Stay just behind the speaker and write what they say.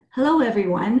Hello,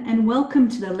 everyone, and welcome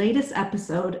to the latest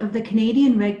episode of the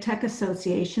Canadian RegTech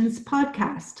Association's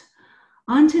podcast.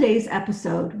 On today's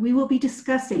episode, we will be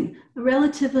discussing a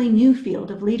relatively new field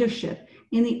of leadership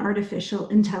in the artificial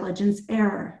intelligence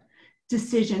era,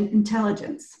 decision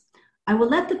intelligence. I will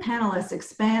let the panelists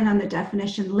expand on the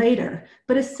definition later,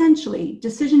 but essentially,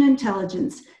 decision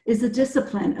intelligence is the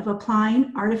discipline of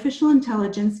applying artificial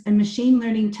intelligence and machine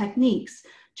learning techniques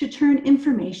to turn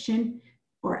information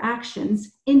or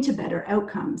actions into better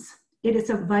outcomes. It is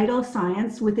a vital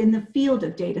science within the field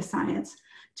of data science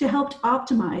to help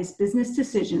optimize business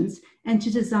decisions and to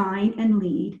design and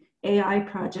lead AI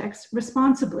projects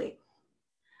responsibly.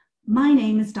 My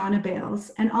name is Donna Bales,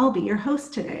 and I'll be your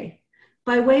host today.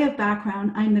 By way of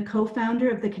background, I'm the co-founder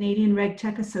of the Canadian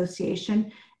RegTech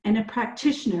Association and a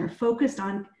practitioner focused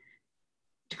on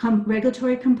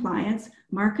regulatory compliance,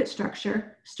 market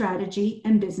structure, strategy,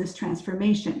 and business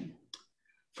transformation.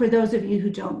 For those of you who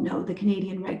don't know the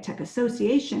Canadian RegTech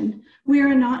Association, we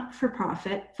are a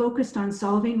not-for-profit focused on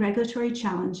solving regulatory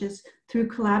challenges through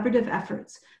collaborative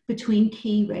efforts between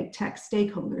key RegTech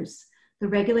stakeholders, the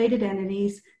regulated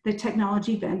entities, the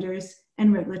technology vendors,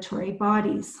 and regulatory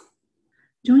bodies.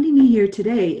 Joining me here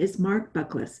today is Mark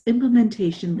Buckless,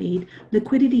 Implementation Lead,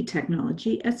 Liquidity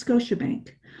Technology at Scotiabank.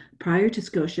 Prior to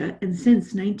Scotia and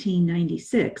since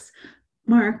 1996,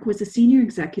 Mark was a senior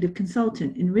executive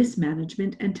consultant in risk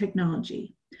management and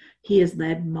technology. He has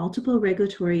led multiple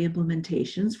regulatory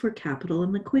implementations for capital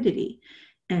and liquidity,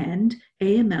 and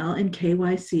AML and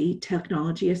KYC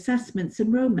technology assessments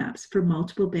and roadmaps for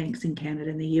multiple banks in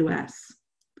Canada and the US.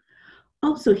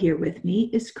 Also here with me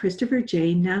is Christopher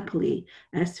J. Napoli,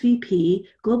 SVP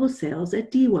Global Sales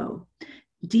at DWO.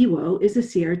 DWO is a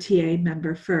CRTA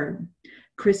member firm.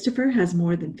 Christopher has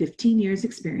more than 15 years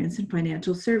experience in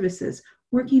financial services,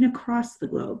 working across the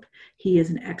globe. He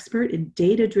is an expert in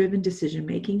data-driven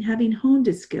decision-making, having honed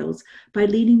his skills by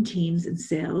leading teams in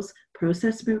sales,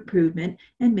 process improvement,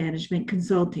 and management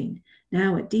consulting.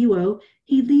 Now at DWO,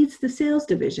 he leads the sales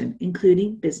division,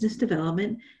 including business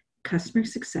development, customer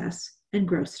success, and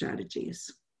growth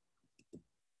strategies.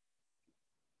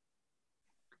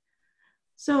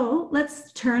 So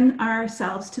let's turn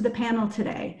ourselves to the panel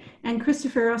today. And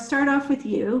Christopher, I'll start off with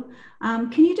you.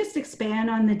 Can you just expand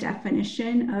on the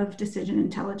definition of decision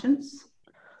intelligence?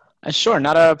 Sure,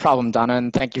 not a problem, Donna,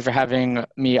 and thank you for having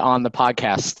me on the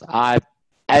podcast.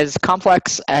 As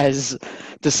complex as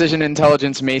decision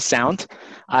intelligence may sound,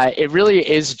 it really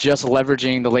is just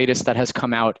leveraging the latest that has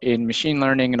come out in machine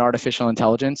learning and artificial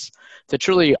intelligence to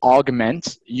truly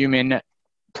augment human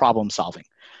problem solving.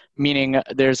 Meaning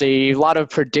there's a lot of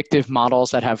predictive models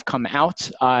that have come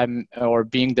out or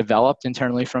being developed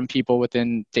internally from people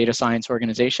within data science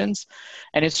organizations.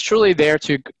 And it's truly there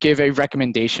to give a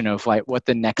recommendation of like what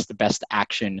the next best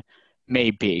action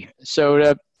may be. So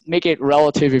to make it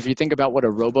relative, if you think about what a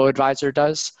robo-advisor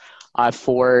does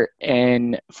for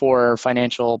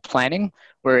financial planning,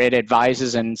 where it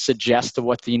advises and suggests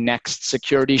what the next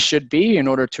security should be in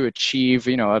order to achieve,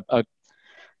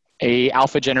 a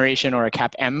alpha generation or a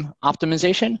CAPM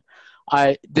optimization.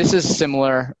 This is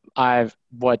similar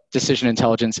what decision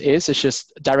intelligence is. It's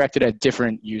just directed at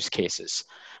different use cases.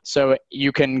 So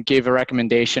you can give a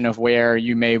recommendation of where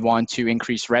you may want to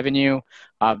increase revenue.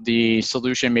 The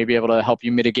solution may be able to help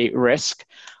you mitigate risk.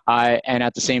 And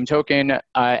at the same token,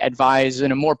 advise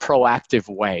in a more proactive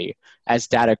way as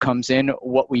data comes in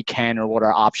what we can or what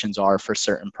our options are for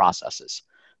certain processes.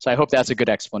 So I hope that's a good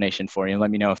explanation for you. And let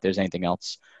me know if there's anything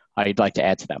else you'd like to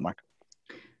add to that, Mark.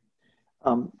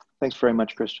 Thanks very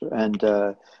much, Christopher,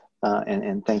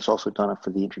 and thanks also, Donna, for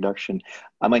the introduction.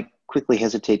 I might quickly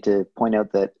hesitate to point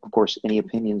out that, of course, any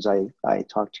opinions I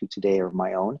talk to today are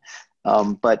my own.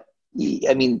 But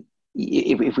I mean,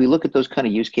 if we look at those kind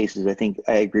of use cases, I think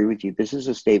I agree with you. This is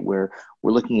a state where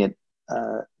we're looking at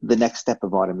the next step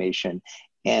of automation,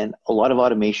 and a lot of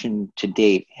automation to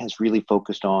date has really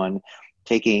focused on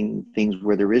taking things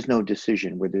where there is no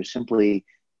decision, where there's simply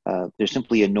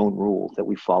a known rule that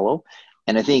we follow.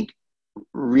 And I think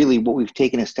really what we've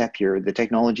taken a step here, the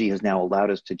technology has now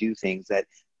allowed us to do things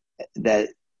that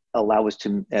allow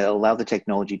the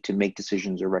technology to make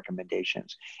decisions or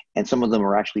recommendations. And some of them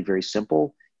are actually very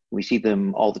simple. We see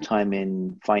them all the time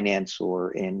in finance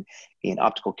or in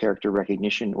optical character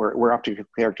recognition, where optical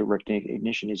character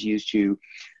recognition is used to,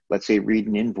 let's say, read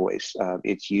an invoice.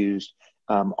 It's used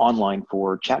online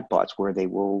for chatbots, where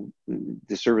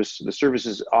the service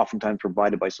is oftentimes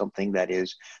provided by something that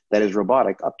is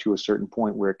robotic up to a certain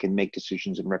point where it can make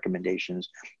decisions and recommendations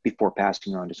before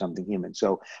passing on to something human.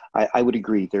 So I would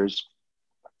agree. There's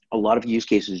a lot of use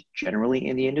cases generally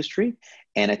in the industry,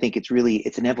 and I think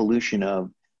it's an evolution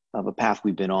of a path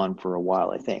we've been on for a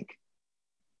while, I think.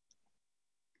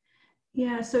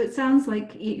 Yeah, so it sounds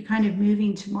like you're kind of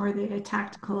moving to more the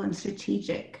tactical and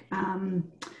strategic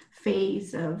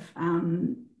phase of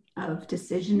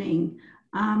decisioning.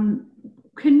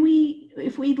 Can we,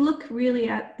 if we look really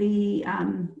at the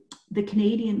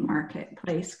Canadian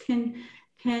marketplace, can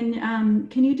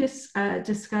you just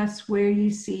discuss where you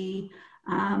see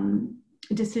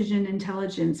decision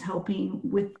intelligence helping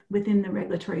within the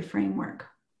regulatory framework?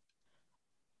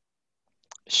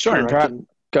 Sure, and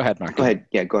go ahead, Mark. Go ahead.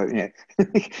 Yeah, go ahead.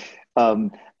 Yeah.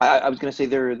 I was going to say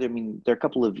there are a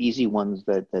couple of easy ones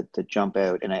that jump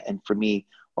out, and for me,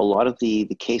 a lot of the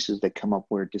cases that come up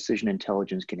where decision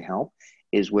intelligence can help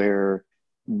is where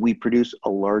we produce a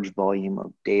large volume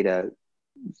of data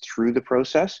through the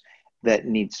process that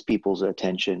needs people's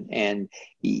attention, and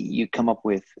you come up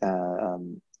with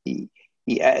the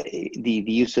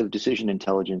use of decision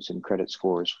intelligence and credit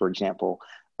scores, for example.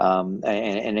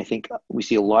 And I think we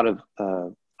see a lot of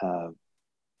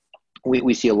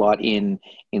we see a lot in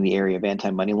the area of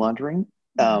anti-money laundering,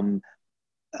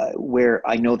 where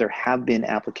I know there have been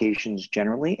applications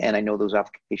generally, and I know those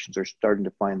applications are starting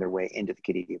to find their way into the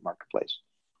Canadian marketplace.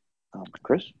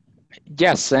 Chris?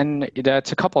 Yes, and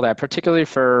to couple that, particularly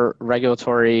for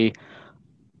regulatory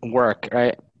work,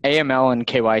 right? AML and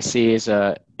KYC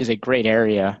is a great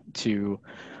area to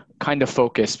kind of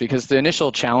focus, because the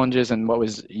initial challenges and what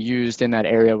was used in that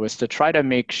area was to try to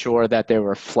make sure that there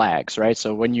were flags, right?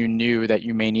 So when you knew that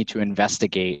you may need to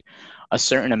investigate a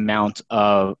certain amount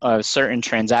of a certain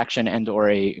transaction and or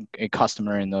a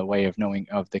customer in the way of knowing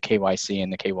of the KYC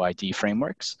and the KYD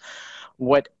frameworks.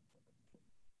 What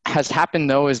has happened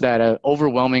though is that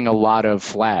overwhelming a lot of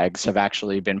flags have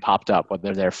actually been popped up,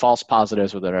 whether they're false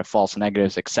positives, whether they're false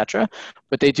negatives, etc.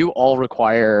 But they do all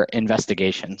require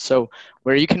investigation. So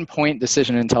where you can point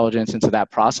decision intelligence into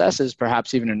that process is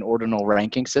perhaps even an ordinal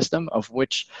ranking system of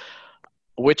which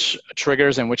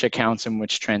triggers and which accounts and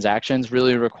which transactions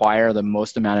really require the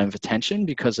most amount of attention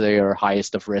because they are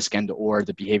highest of risk, and or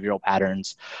the behavioral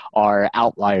patterns are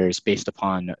outliers based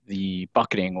upon the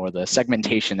bucketing or the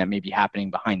segmentation that may be happening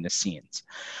behind the scenes.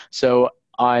 So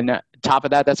on top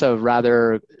of that, that's a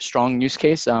rather strong use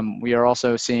case. We are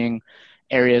also seeing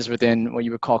areas within what you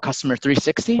would call customer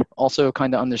 360, also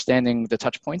kind of understanding the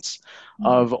touch points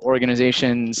of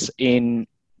organizations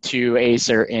into a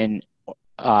certain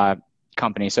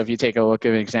company. So if you take a look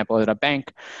at an example at a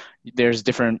bank, there's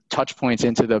different touch points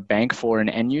into the bank for an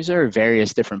end user,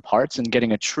 various different parts, and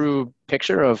getting a true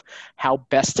picture of how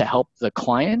best to help the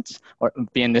client, or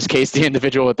in this case, the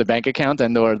individual with the bank account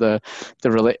and or the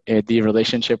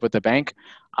relationship with the bank,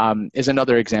 is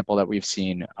another example that we've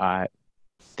seen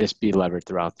this be levered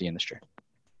throughout the industry.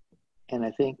 And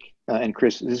I think, and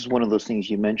Chris, this is one of those things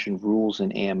you mentioned, rules in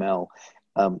AML.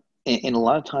 In a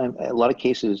lot of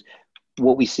cases,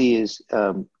 what we see is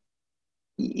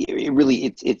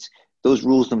it's those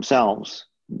rules themselves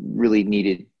really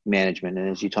needed management. And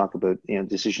as you talk about,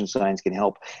 decision science can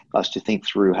help us to think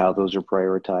through how those are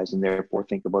prioritized and therefore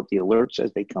think about the alerts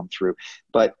as they come through.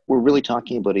 But we're really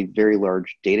talking about a very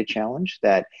large data challenge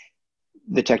that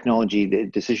the technology, the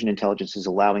decision intelligence is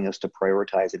allowing us to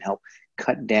prioritize and help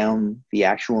cut down the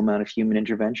actual amount of human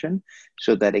intervention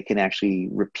so that it can actually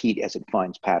repeat as it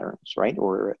finds patterns, right?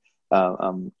 Or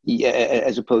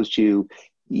as opposed to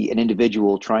an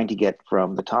individual trying to get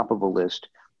from the top of a list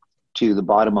to the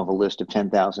bottom of a list of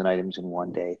 10,000 items in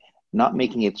one day, not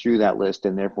making it through that list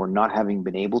and therefore not having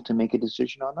been able to make a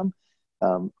decision on them.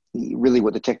 Really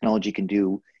what the technology can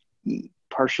do,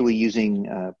 partially using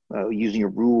a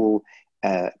rule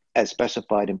as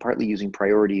specified and partly using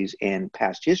priorities and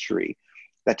past history,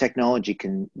 that technology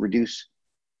can reduce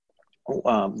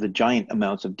the giant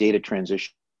amounts of data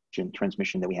transmission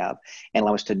that we have and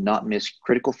allow us to not miss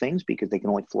critical things because they can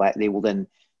only flag, they will then,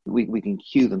 we can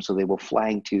queue them so they will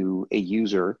flag to a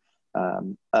user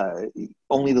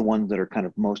only the ones that are kind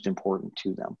of most important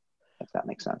to them, if that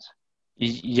makes sense.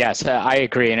 Yes, I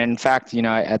agree. And in fact,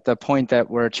 at the point that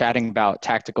we're chatting about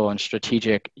tactical and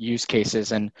strategic use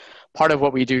cases, and part of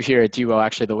what we do here at Duo,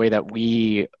 actually the way that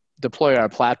we deploy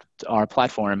our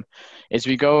platform is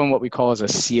we go in what we call as a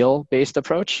SEAL-based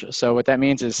approach. So what that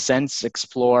means is sense,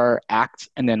 explore, act,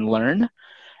 and then learn.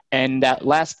 And that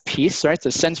last piece, right,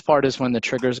 the sense part is when the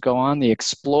triggers go on. The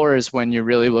explore is when you're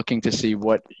really looking to see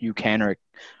what you can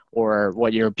or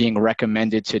what you're being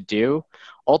recommended to do,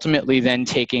 ultimately then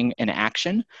taking an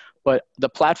action. But the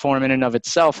platform in and of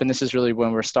itself, and this is really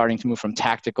when we're starting to move from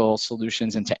tactical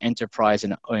solutions into enterprise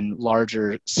and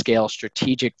larger scale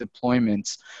strategic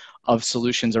deployments of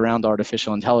solutions around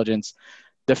artificial intelligence,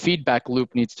 the feedback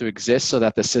loop needs to exist so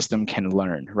that the system can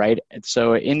learn, right? And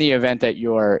so in the event that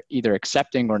you're either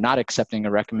accepting or not accepting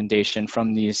a recommendation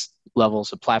from these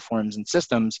levels of platforms and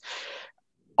systems,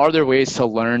 are there ways to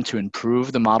learn to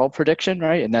improve the model prediction,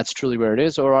 right? And that's truly where it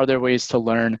is. Or are there ways to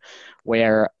learn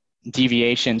where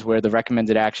deviations where the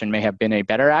recommended action may have been a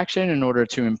better action in order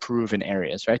to improve in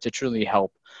areas, right? To truly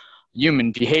help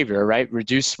human behavior, right?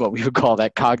 Reduce what we would call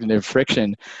that cognitive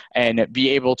friction and be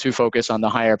able to focus on the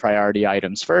higher priority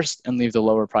items first and leave the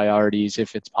lower priorities,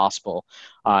 if it's possible,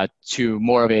 to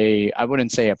more of a, I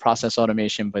wouldn't say a process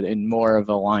automation, but in more of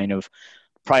a line of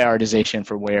prioritization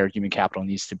for where human capital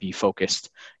needs to be focused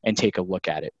and take a look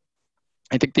at it.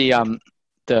 I think the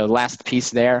last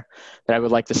piece there that I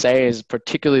would like to say is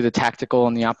particularly the tactical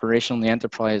and the operational and the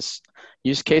enterprise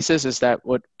use cases is that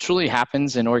what truly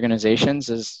happens in organizations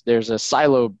is there's a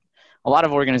lot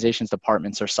of organizations,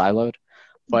 departments are siloed,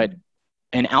 but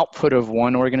an output of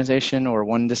one organization or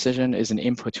one decision is an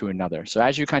input to another. So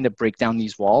as you kind of break down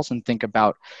these walls and think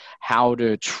about how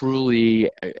to truly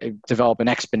develop an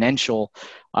exponential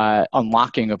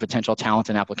unlocking of potential talent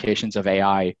and applications of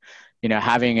AI,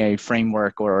 having a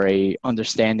framework or a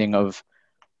understanding of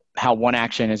how one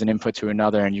action is an input to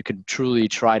another, and you can truly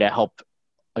try to help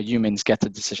humans get to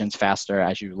decisions faster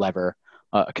as you lever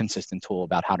a consistent tool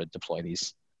about how to deploy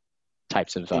these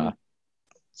types of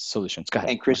solutions. Go ahead.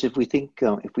 And Chris, if we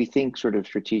think sort of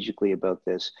strategically about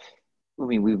this, I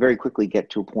mean, we very quickly get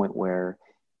to a point where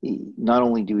not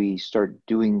only do we start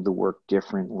doing the work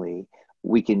differently,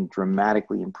 we can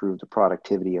dramatically improve the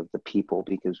productivity of the people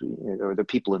or the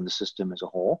people in the system as a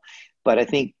whole. But I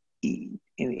think,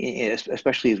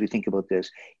 especially as we think about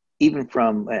this, even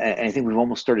from, and I think we've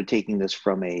almost started taking this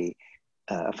from a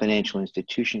financial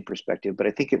institution perspective, but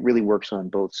I think it really works on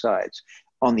both sides.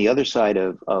 On the other side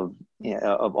of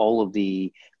all of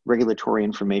the regulatory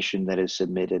information that is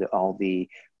submitted, all the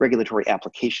regulatory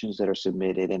applications that are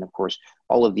submitted, and of course,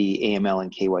 all of the AML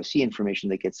and KYC information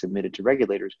that gets submitted to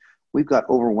regulators, we've got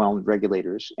overwhelmed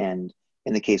regulators. And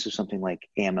in the case of something like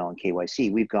AML and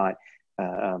KYC, we've got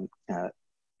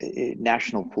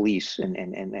national police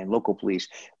and local police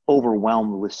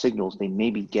overwhelmed with signals they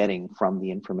may be getting from the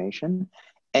information.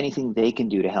 Anything they can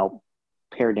do to help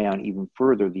pare down even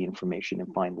further the information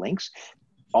and find links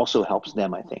also helps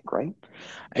them, I think, right?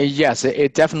 Yes,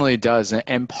 it definitely does.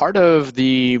 And part of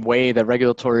the way that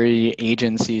regulatory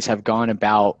agencies have gone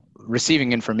about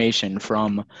receiving information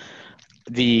from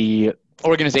the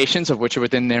organizations of which are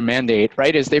within their mandate,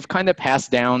 right, is they've kind of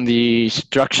passed down the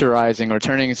structurizing or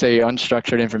turning, say,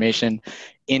 unstructured information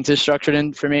into structured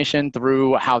information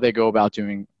through how they go about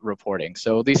doing reporting.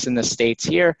 So at least in the States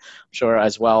here, I'm sure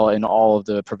as well in all of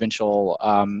the provincial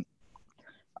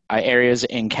areas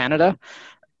in Canada,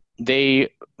 they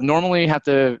normally have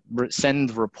to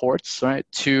send reports, right,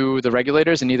 to the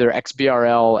regulators in either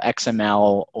XBRL,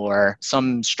 XML, or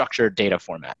some structured data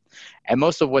format. And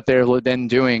most of what they're then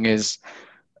doing is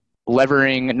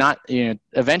levering,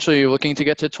 eventually looking to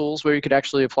get to tools where you could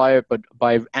actually apply it, but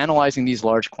by analyzing these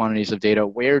large quantities of data,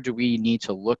 where do we need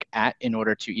to look at in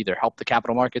order to either help the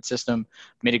capital market system,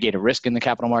 mitigate a risk in the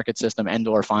capital market system, and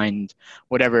or find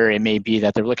whatever it may be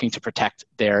that they're looking to protect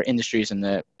their industries and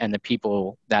the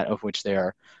people that of which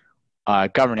they're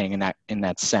governing in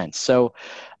that sense. So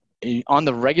on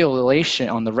the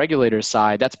regulator's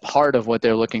side, that's part of what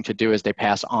they're looking to do as they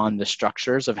pass on the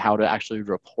structures of how to actually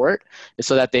report,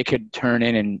 so that they could turn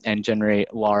in and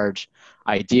generate large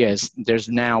ideas. There's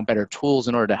now better tools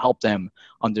in order to help them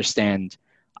understand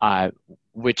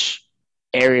which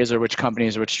areas or which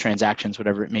companies or which transactions,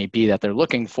 whatever it may be that they're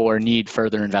looking for, need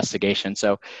further investigation.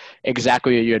 So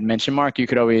exactly what you had mentioned, Mark, you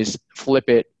could always flip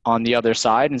it on the other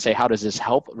side and say, how does this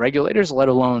help regulators, let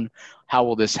alone how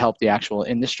will this help the actual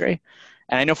industry?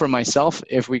 And I know for myself,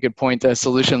 if we could point a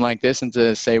solution like this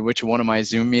into say which one of my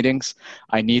Zoom meetings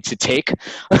I need to take,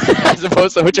 as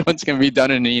opposed to which ones can be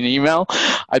done in an email,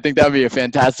 I think that would be a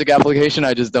fantastic application.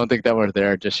 I just don't think that we're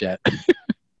there just yet.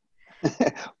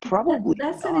 Probably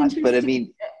that's not, but I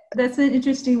mean, that's an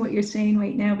interesting what you're saying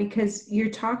right now, because you're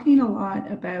talking a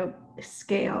lot about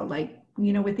scale. Like,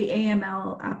 with the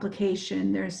AML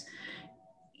application, there's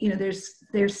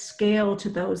scale to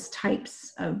those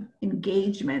types of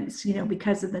engagements,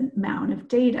 because of the amount of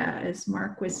data, as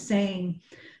Mark was saying.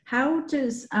 How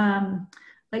does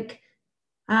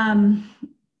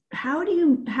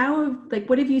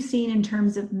what have you seen in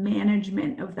terms of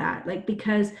management of that? Like,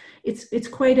 because it's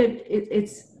quite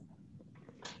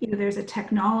there's a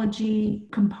technology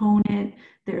component,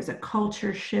 there's a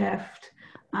culture shift,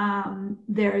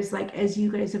 there's, like, as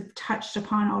you guys have touched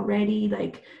upon already,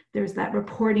 like there's that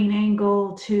reporting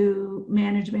angle to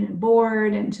management and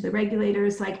board and to the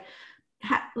regulators. Like,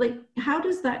 how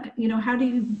does that, how do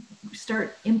you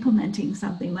start implementing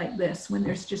something like this when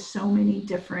there's just so many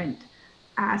different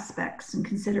aspects and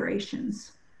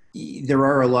considerations? There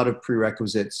are a lot of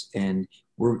prerequisites, and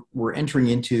we're entering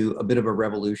into a bit of a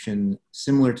revolution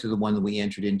similar to the one that we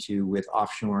entered into with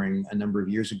offshoring a number of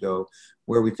years ago,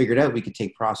 where we figured out we could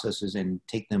take processes and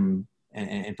take them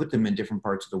and put them in different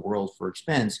parts of the world for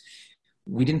expense.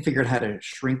 We didn't figure out how to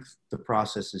shrink the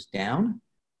processes down.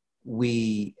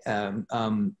 And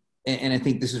I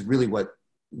think this is really what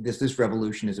this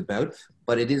revolution is about,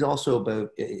 but it is also about,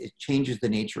 it changes the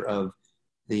nature of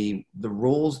the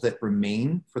roles that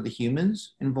remain for the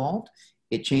humans involved.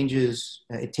 It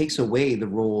takes away the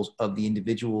roles of the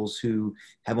individuals who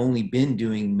have only been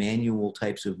doing manual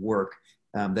types of work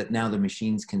that now the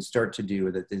machines can start to do,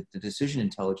 or that the decision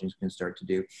intelligence can start to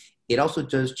do. It also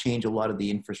does change a lot of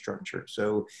the infrastructure.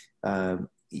 So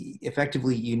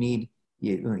effectively, you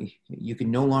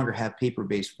can no longer have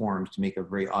paper-based forms, to make a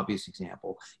very obvious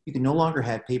example. You can no longer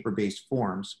have paper-based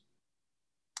forms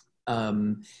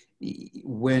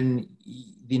when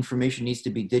the information needs to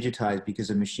be digitized, because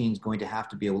a machine is going to have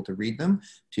to be able to read them,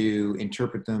 to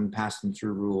interpret them, pass them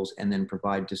through rules, and then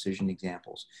provide decision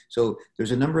examples. So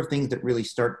there's a number of things that really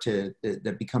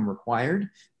that become required,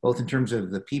 both in terms of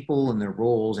the people and their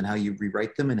roles and how you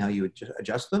rewrite them and how you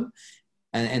adjust them,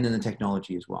 and then the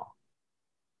technology as well.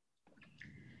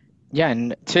 Yeah,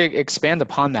 and to expand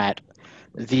upon that,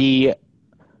 the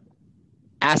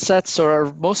assets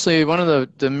are mostly one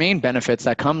of the main benefits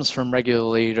that comes from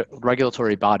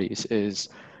regulatory bodies is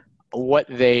what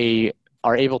they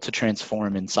are able to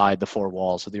transform inside the four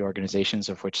walls of the organizations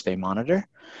of which they monitor.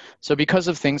 So because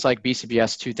of things like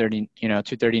BCBS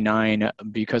 239,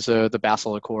 because of the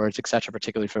Basel Accords, et cetera,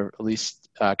 particularly for at least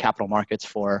capital markets,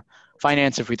 for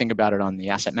finance, if we think about it on the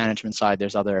asset management side,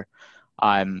 there's other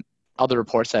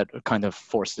reports that kind of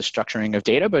force the structuring of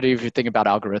data. But if you think about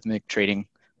algorithmic trading,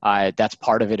 that's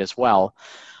part of it as well.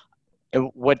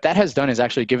 What that has done is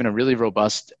actually given a really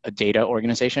robust data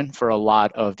organization for a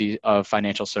lot of the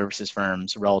financial services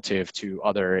firms relative to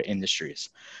other industries.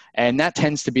 And that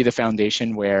tends to be the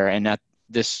foundation where, and at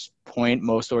this point,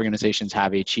 most organizations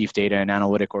have a chief data and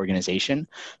analytic organization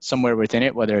somewhere within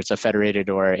it, whether it's a federated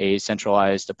or a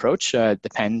centralized approach,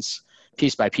 depends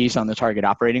piece by piece on the target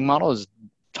operating model. There's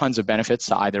tons of benefits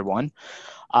to either one.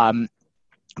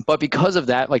 But because of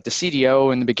that, like the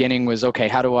CDO in the beginning was, okay,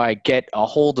 how do I get a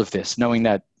hold of this, knowing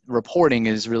that reporting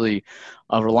is really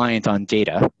reliant on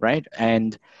data, right?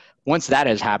 And once that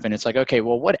has happened, it's like, okay,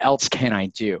 well, what else can I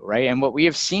do, right? And what we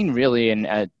have seen really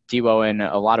at DWO and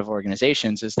a lot of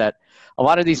organizations is that a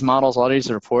lot of these models, a lot of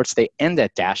these reports, they end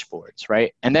at dashboards,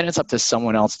 right? And then it's up to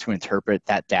someone else to interpret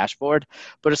that dashboard,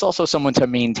 but it's also someone to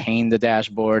maintain the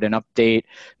dashboard and update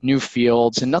new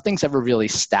fields, and nothing's ever really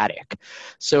static.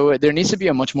 So there needs to be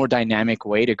a much more dynamic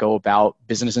way to go about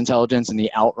business intelligence and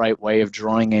the outright way of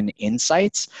drawing in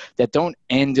insights that don't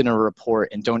end in a report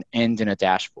and don't end in a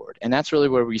dashboard. And that's really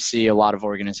where we see a lot of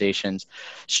organizations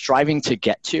striving to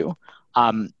get to.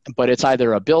 But it's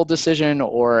either a build decision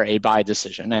or a buy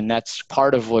decision. And that's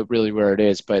part of where it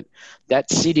is. But that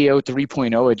CDO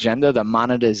 3.0 agenda, the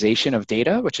monetization of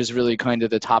data, which is really kind of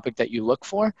the topic that you look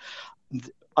for,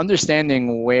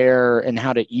 understanding where and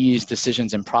how to ease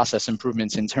decisions and process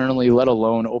improvements internally, let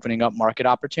alone opening up market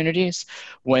opportunities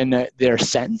when they're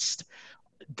sensed,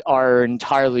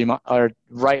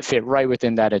 fit right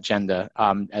within that agenda,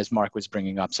 as Mark was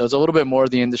bringing up. So it's a little bit more of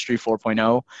the Industry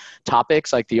 4.0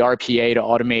 topics, like the RPA to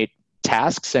automate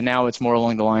tasks, and now it's more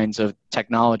along the lines of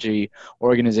technology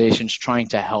organizations trying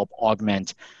to help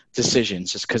augment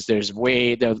decisions, just because there's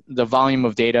the volume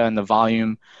of data and the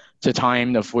volume to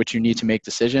time of which you need to make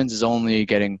decisions is only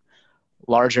getting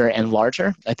larger and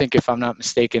larger. I think, if I'm not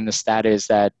mistaken, the stat is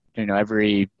that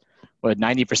every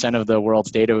 90% of the world's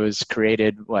data was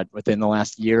created within the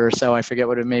last year or so. I forget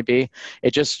what it may be.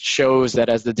 It just shows that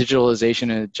as the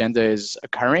digitalization agenda is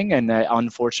occurring, and that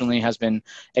unfortunately has been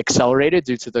accelerated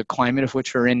due to the climate of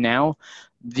which we're in now,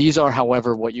 these are,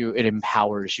 however, what it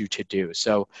empowers you to do.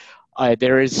 So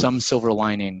there is some silver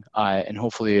lining, and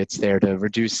hopefully it's there to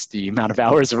reduce the amount of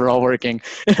hours that we're all working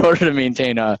in order to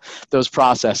maintain those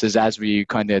processes as we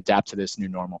kind of adapt to this new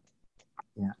normal.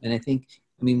 Yeah, and I think,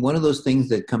 one of those things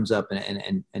that comes up,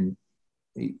 and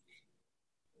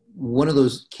one of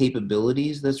those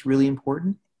capabilities that's really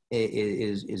important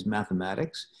is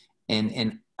mathematics.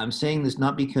 And I'm saying this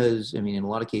not because, in a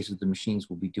lot of cases, the machines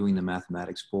will be doing the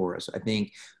mathematics for us. I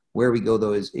think where we go,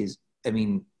 though, is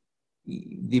the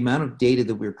amount of data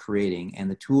that we're creating and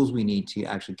the tools we need to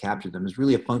actually capture them is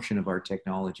really a function of our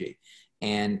technology.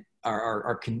 And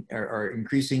our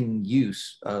increasing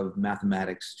use of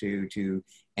mathematics to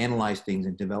analyze things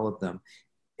and develop them.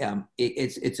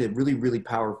 It's a really, really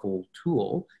powerful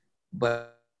tool,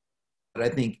 but I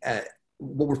think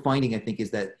what we're finding, I think,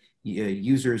 is that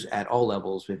users at all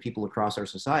levels, with people across our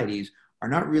societies, are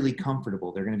not really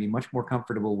comfortable. They're going to be much more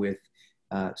comfortable with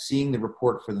seeing the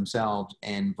report for themselves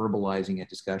and verbalizing a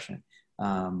discussion.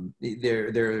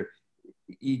 They're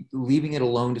leaving it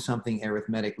alone to something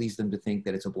arithmetic leads them to think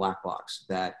that it's a black box,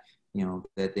 that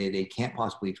that they can't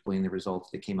possibly explain the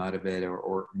results that came out of it,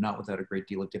 or not without a great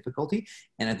deal of difficulty.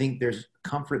 And I think there's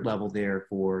comfort level there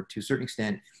for, to a certain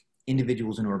extent,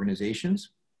 individuals and organizations,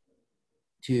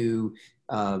 to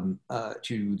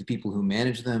the people who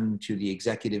manage them, to the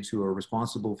executives who are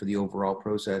responsible for the overall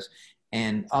process,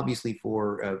 and obviously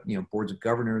for boards of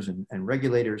governors and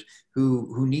regulators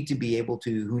who need to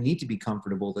be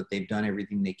comfortable that they've done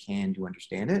everything they can to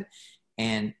understand it.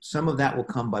 And some of that will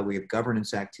come by way of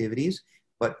governance activities,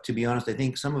 but to be honest, I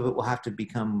think some of it will have to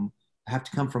come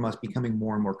from us becoming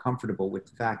more and more comfortable with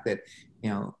the fact that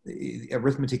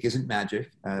arithmetic isn't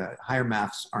magic. Higher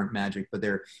maths aren't magic, but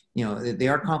they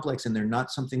are complex, and they're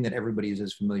not something that everybody is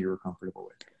as familiar or comfortable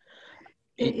with.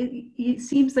 It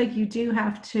seems like you do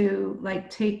have to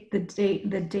take the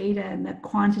data and the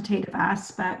quantitative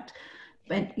aspect,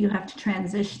 but you have to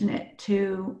transition it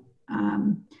to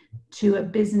a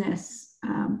business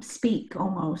speak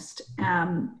almost,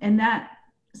 and that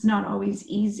is not always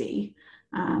easy.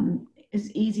 Is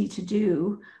easy to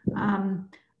do.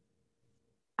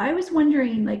 I was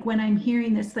wondering, when I'm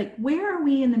hearing this, where are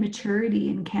we in the maturity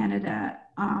in Canada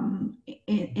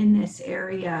in this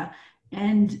area?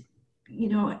 And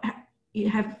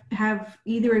have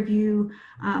either of you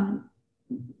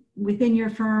within your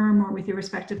firm or with your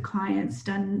respective clients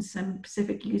done some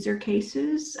specific user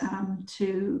cases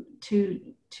to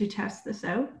test this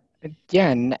out? Yeah,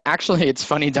 and actually it's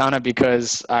funny, Donna,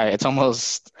 because it's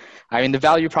almost, the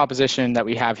value proposition that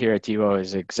we have here at Devo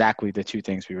is exactly the two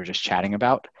things we were just chatting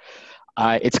about.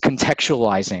 It's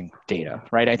contextualizing data,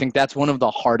 right? I think that's one of the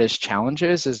hardest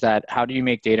challenges, is that how do you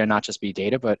make data not just be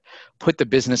data, but put the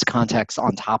business context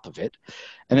on top of it?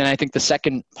 And then I think the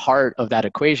second part of that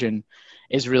equation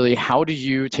is really, how do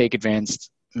you take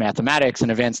advanced mathematics and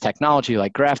advanced technology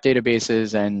like graph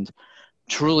databases and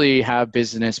truly have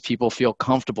business people feel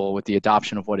comfortable with the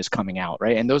adoption of what is coming out,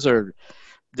 right? And those are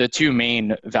the two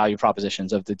main value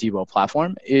propositions of the Devo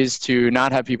platform, is to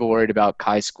not have people worried about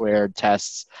chi-squared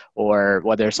tests or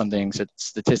whether something's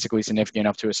statistically significant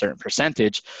up to a certain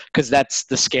percentage, because that's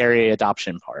the scary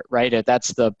adoption part, right?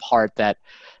 That's the part that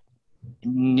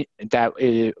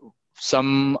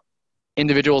some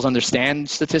individuals understand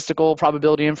statistical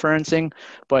probability inferencing,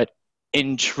 but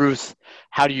in truth,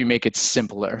 how do you make it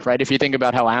simpler, right? If you think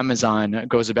about how Amazon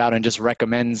goes about and just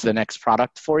recommends the next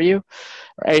product for you,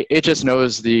 right? It just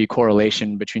knows the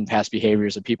correlation between past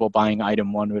behaviors of people buying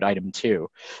item 1 with item 2.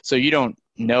 So you don't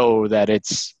know that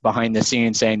it's behind the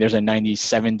scenes saying there's a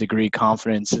 97-degree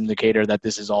confidence indicator that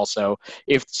this is also,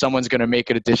 if someone's going to make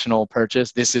an additional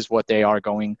purchase, this is what they are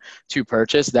going to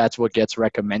purchase. That's what gets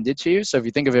recommended to you. So if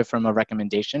you think of it from a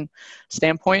recommendation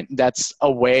standpoint, that's a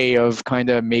way of kind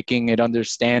of making it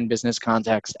understand business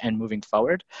context and moving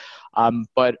forward.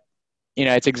 But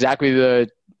it's exactly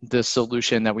the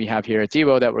solution that we have here at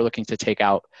Devo that we're looking to take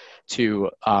out to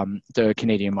the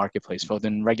Canadian marketplace, both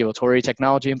in regulatory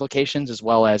technology implications as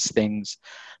well as things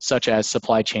such as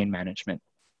supply chain management,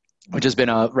 which has been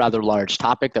a rather large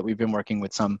topic that we've been working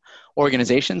with some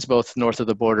organizations, both north of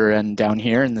the border and down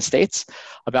here in the States,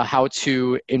 about how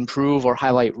to improve or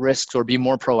highlight risks or be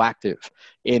more proactive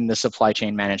in the supply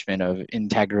chain management of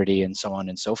integrity and so on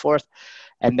and so forth.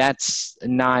 And that's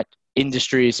not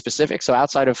industry specific. So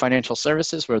outside of financial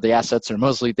services, where the assets are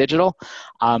mostly digital,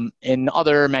 in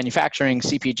other manufacturing,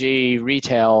 CPG,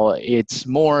 retail, it's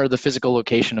more the physical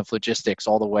location of logistics,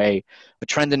 all the way, a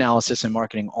trend analysis and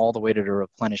marketing, all the way to the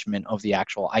replenishment of the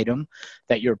actual item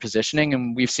that you're positioning.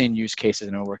 And we've seen use cases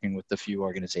and are working with a few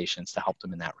organizations to help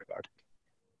them in that regard.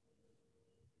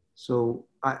 So,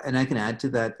 and I can add to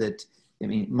that,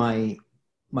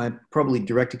 my probably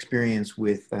direct experience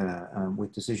with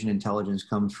decision intelligence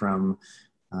comes from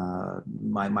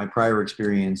my prior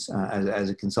experience as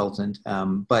a consultant.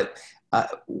 But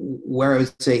where I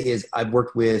would say is I've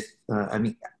worked with,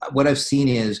 what I've seen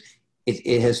is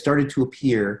it has started to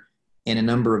appear in a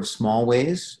number of small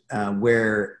ways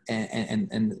where,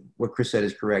 and what Chris said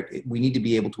is correct. We need to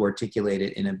be able to articulate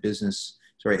it in a business,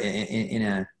 in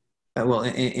a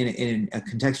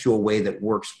contextual way that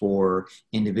works for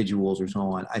individuals or so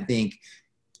on. I think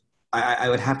I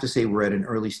would have to say we're at an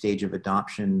early stage of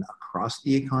adoption across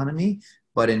the economy,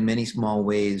 but in many small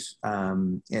ways.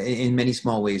 So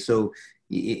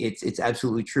it's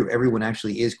absolutely true. Everyone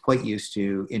actually is quite used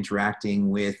to interacting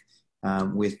with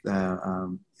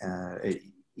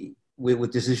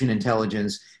decision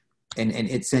intelligence, and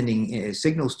it's sending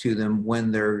signals to them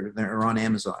when they're on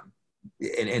Amazon,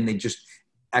 and they just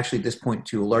actually at this point,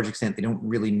 to a large extent, they don't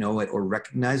really know it or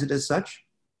recognize it as such.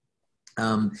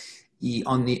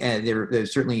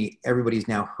 There's certainly, everybody's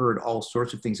now heard all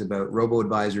sorts of things about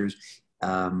robo-advisors.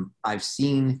 I've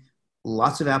seen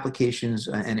lots of applications,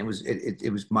 and it was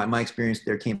my experience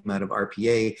there came out of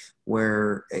RPA,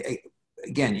 where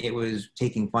again, it was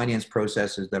taking finance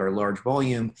processes that are large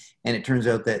volume, and it turns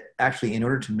out that actually, in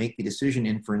order to make the decision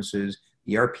inferences,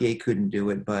 the RPA couldn't do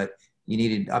it, but you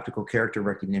needed optical character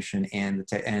recognition and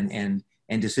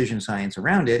decision science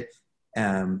around it,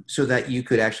 so that you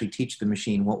could actually teach the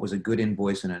machine what was a good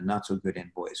invoice and a not so good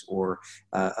invoice, or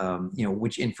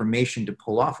which information to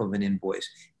pull off of an invoice.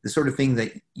 The sort of thing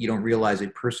that you don't realize a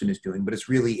person is doing, but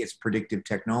it's predictive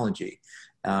technology,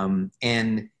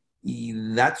 and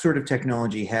that sort of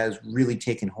technology has really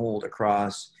taken hold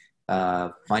across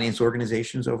finance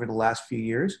organizations over the last few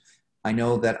years. I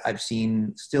know that I've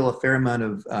seen still a fair amount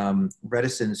of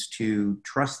reticence to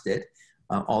trust it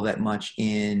all that much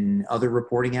in other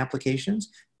reporting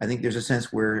applications. I think there's a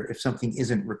sense where if something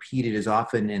isn't repeated as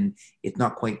often and it's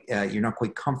not quite, you're not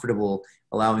quite comfortable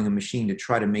allowing a machine to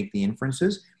try to make the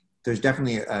inferences, there's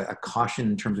definitely a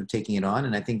caution in terms of taking it on.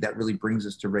 And I think that really brings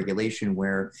us to regulation,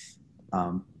 where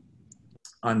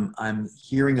I'm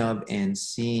hearing of and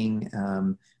seeing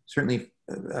certainly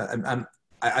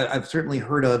I've certainly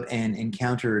heard of and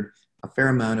encountered a fair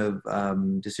amount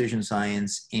of decision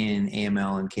science in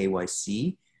AML and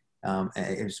KYC,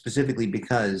 specifically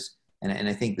because, and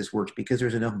I think this works because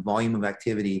there's enough volume of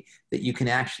activity that you can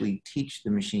actually teach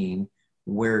the machine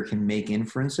where it can make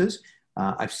inferences.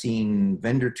 I've seen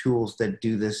vendor tools that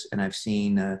do this, and I've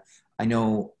seen, I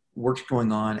know work's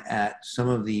going on at some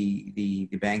of the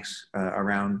banks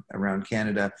around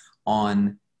Canada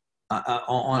on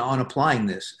applying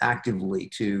this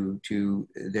actively to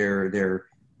their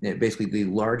basically the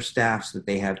large staffs that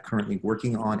they have currently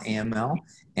working on AML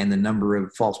and the number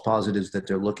of false positives that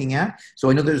they're looking at.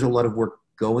 So I know there's a lot of work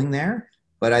going there,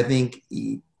 but I think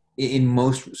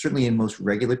certainly in most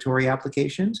regulatory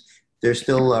applications, there's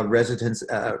still a reticence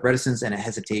and a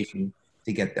hesitation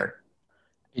to get there.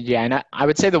 Yeah, and I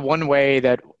would say the one way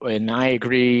that, and I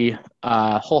agree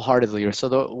wholeheartedly, so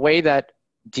the way that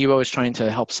Devo is trying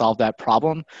to help solve that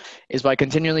problem is by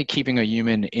continually keeping a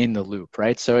human in the loop,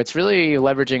 right? So it's really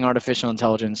leveraging artificial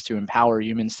intelligence to empower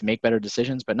humans to make better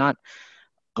decisions, but not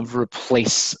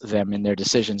replace them in their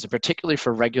decisions, and particularly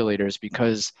for regulators,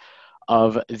 because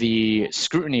of the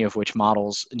scrutiny of which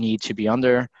models need to be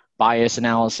under, bias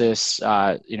analysis,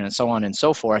 and so on and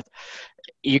so forth.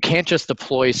 You can't just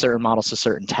deploy certain models to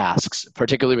certain tasks,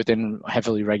 particularly within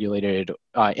heavily regulated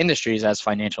industries as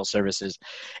financial services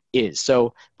is.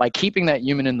 So by keeping that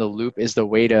human in the loop is the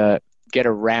way to get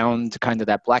around kind of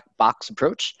that black box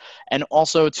approach, and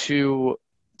also to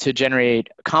generate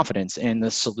confidence in the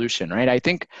solution, right? I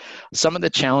think some of the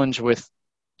challenge with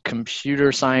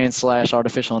computer science /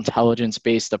 artificial intelligence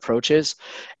based approaches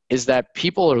is that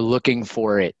people are looking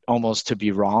for it almost to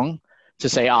be wrong, to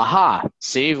say, aha,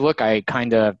 see, look,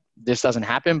 this doesn't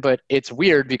happen. But it's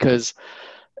weird because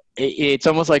it's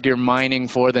almost like you're mining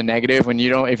for the negative when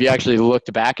if you actually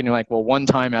looked back and you're like, well, 1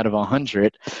 time out of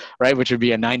 100, right, which would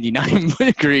be a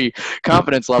 99-degree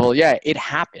confidence level. Yeah, it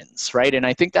happens, right? And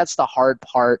I think that's the hard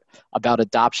part about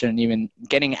adoption, even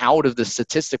getting out of the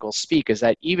statistical speak, is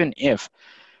that even if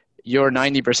you're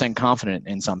 90% confident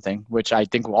in something, which I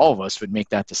think all of us would make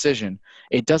that decision,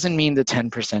 it doesn't mean the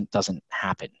 10% doesn't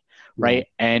happen. Right.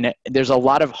 And there's a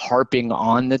lot of harping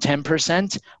on the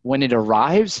 10% when it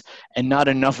arrives and not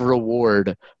enough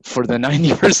reward for the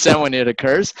 90% when it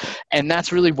occurs. And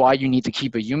that's really why you need to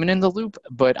keep a human in the loop.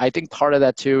 But I think part of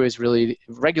that too is really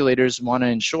regulators want to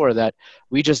ensure that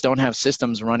we just don't have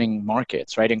systems running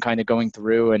markets, right, and kind of going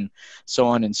through and so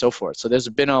on and so forth. So there's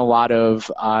been a lot of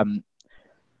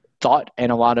thought in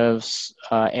a lot of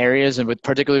areas, and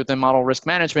particularly within model risk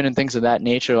management and things of that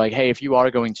nature, like, hey, if you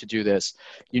are going to do this,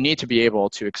 you need to be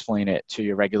able to explain it to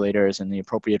your regulators in the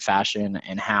appropriate fashion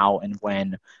and how and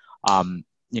when, and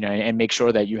make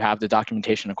sure that you have the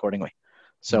documentation accordingly.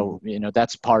 So,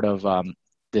 that's part of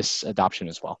this adoption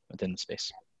as well within the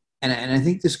space. And I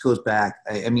think this goes back,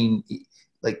 I mean,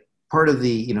 like part of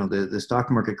the stock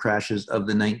market crashes of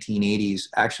the 1980s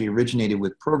actually originated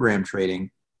with program trading,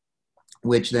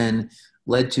 which then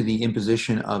led to the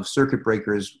imposition of circuit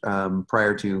breakers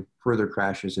prior to further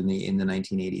crashes in the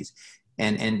 1980s.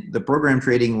 And the program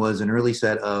trading was an early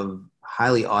set of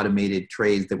highly automated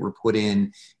trades that were put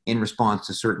in response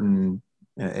to certain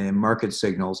market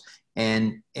signals,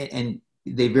 and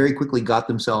they very quickly got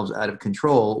themselves out of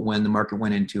control when the market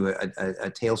went into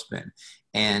a tailspin.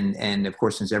 And of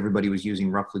course, since everybody was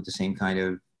using roughly the same kind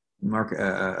of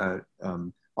market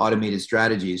automated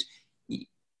strategies,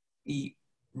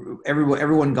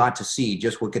 everyone got to see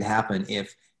just what could happen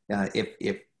if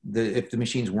the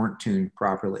machines weren't tuned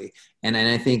properly. And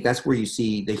I think that's where you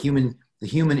see the human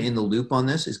in the loop on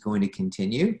this is going to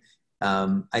continue.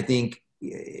 I think,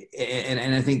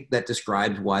 and I think that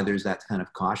describes why there's that kind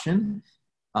of caution.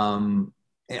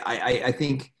 I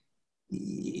think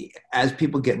as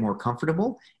people get more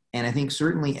comfortable, and I think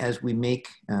certainly as we make,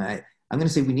 I'm going to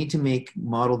say we need to make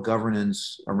model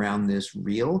governance around this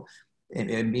real.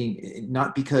 I mean,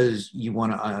 not because you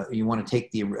want to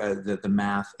take the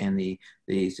math and the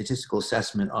statistical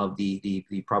assessment of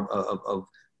the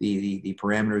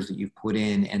parameters that you've put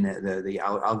in and the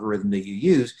algorithm that you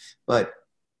use, but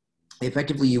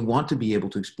effectively you want to be able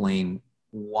to explain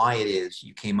why it is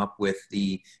you came up with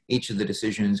each of the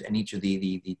decisions and each of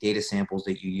the data samples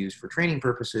that you use for training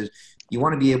purposes. You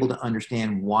want to be able to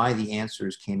understand why the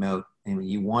answers came out, and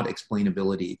you want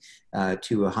explainability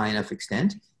to a high enough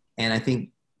extent. And I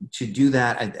think to do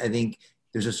that, I think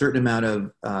there's a certain amount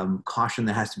of caution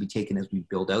that has to be taken as we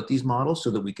build out these models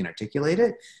so that we can articulate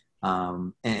it.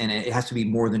 And it has to be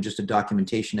more than just a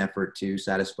documentation effort to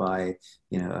satisfy,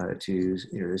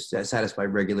 satisfy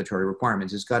regulatory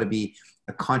requirements. It's got to be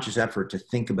a conscious effort to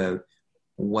think about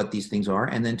what these things are,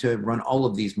 and then to run all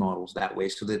of these models that way,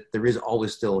 so that there is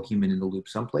always still a human in the loop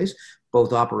someplace, both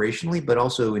operationally, but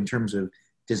also in terms of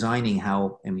designing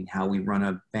how we run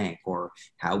a bank, or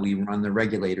how we run the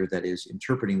regulator that is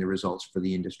interpreting the results for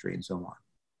the industry, and so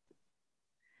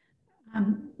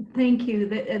on. Thank you.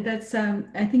 That's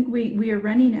I think we are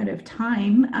running out of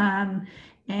time,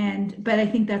 but I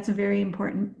think that's a very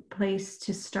important place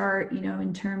to start.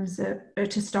 In terms of, or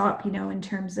to stop. In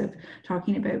terms of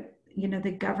talking about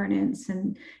the governance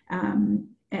and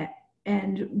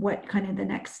what kind of the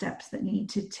next steps that need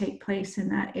to take place in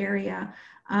that area.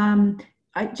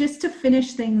 Just to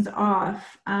finish things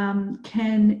off,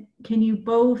 can you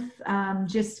both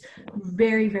just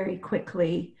very, very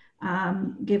quickly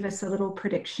give us a little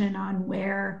prediction on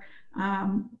where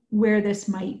this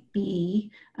might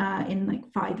be in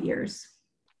like 5 years,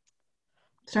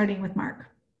 starting with Mark?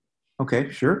 Okay,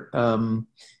 sure.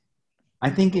 I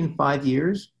think in 5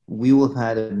 years we will have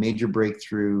had a major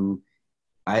breakthrough.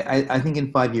 I think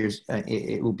in 5 years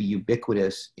it will be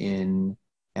ubiquitous in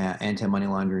anti-money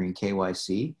laundering and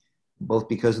KYC, both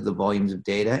because of the volumes of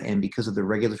data and because of the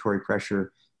regulatory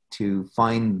pressure to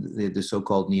find the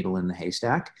so-called needle in the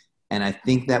haystack. And I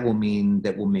think that will mean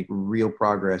that we'll make real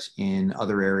progress in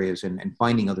other areas and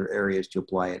finding other areas to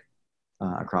apply it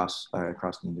across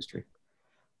the industry.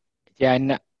 Yeah,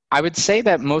 and I would say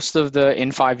that most of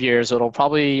in 5 years, it'll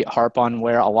probably harp on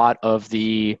where a lot of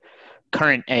the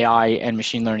current AI and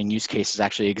machine learning use cases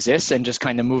actually exist, and just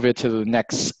kind of move it to the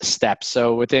next step.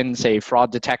 So within, say,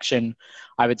 fraud detection,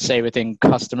 I would say within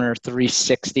customer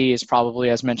 360 is probably,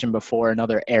 as mentioned before,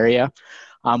 another area.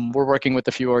 We're working with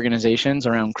a few organizations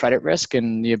around credit risk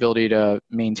and the ability to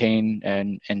maintain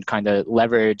and kind of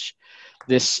leverage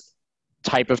this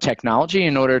type of technology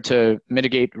in order to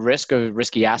mitigate risk of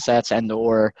risky assets and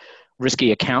or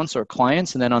risky accounts or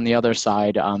clients. And then on the other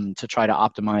side, to try to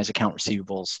optimize account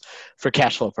receivables for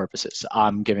cash flow purposes,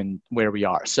 given where we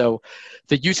are. So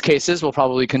the use cases will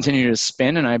probably continue to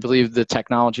spin. And I believe the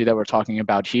technology that we're talking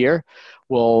about here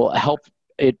will help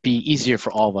it be easier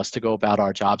for all of us to go about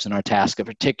our jobs and our tasks, and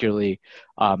particularly,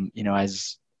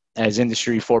 as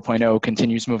Industry 4.0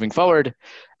 continues moving forward,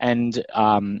 and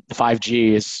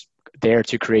 5G is there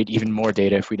to create even more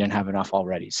data if we didn't have enough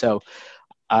already. So,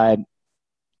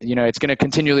 it's going to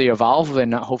continually evolve,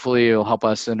 and hopefully it'll help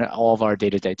us in all of our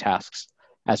day-to-day tasks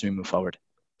as we move forward.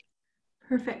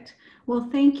 Perfect. Well,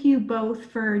 thank you both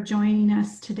for joining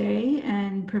us today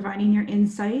and providing your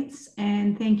insights.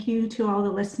 And thank you to all the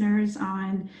listeners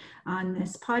on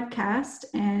this podcast.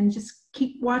 And just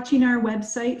keep watching our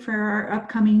website for our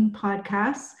upcoming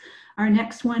podcasts. Our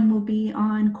next one will be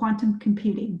on quantum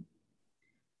computing.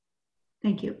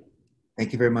 Thank you.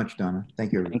 Thank you very much, Donna.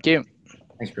 Thank you, everybody. Thank you.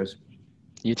 Thanks, Chris.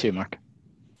 You too, Mark.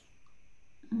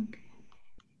 Okay.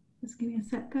 Just give me a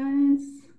sec, guys.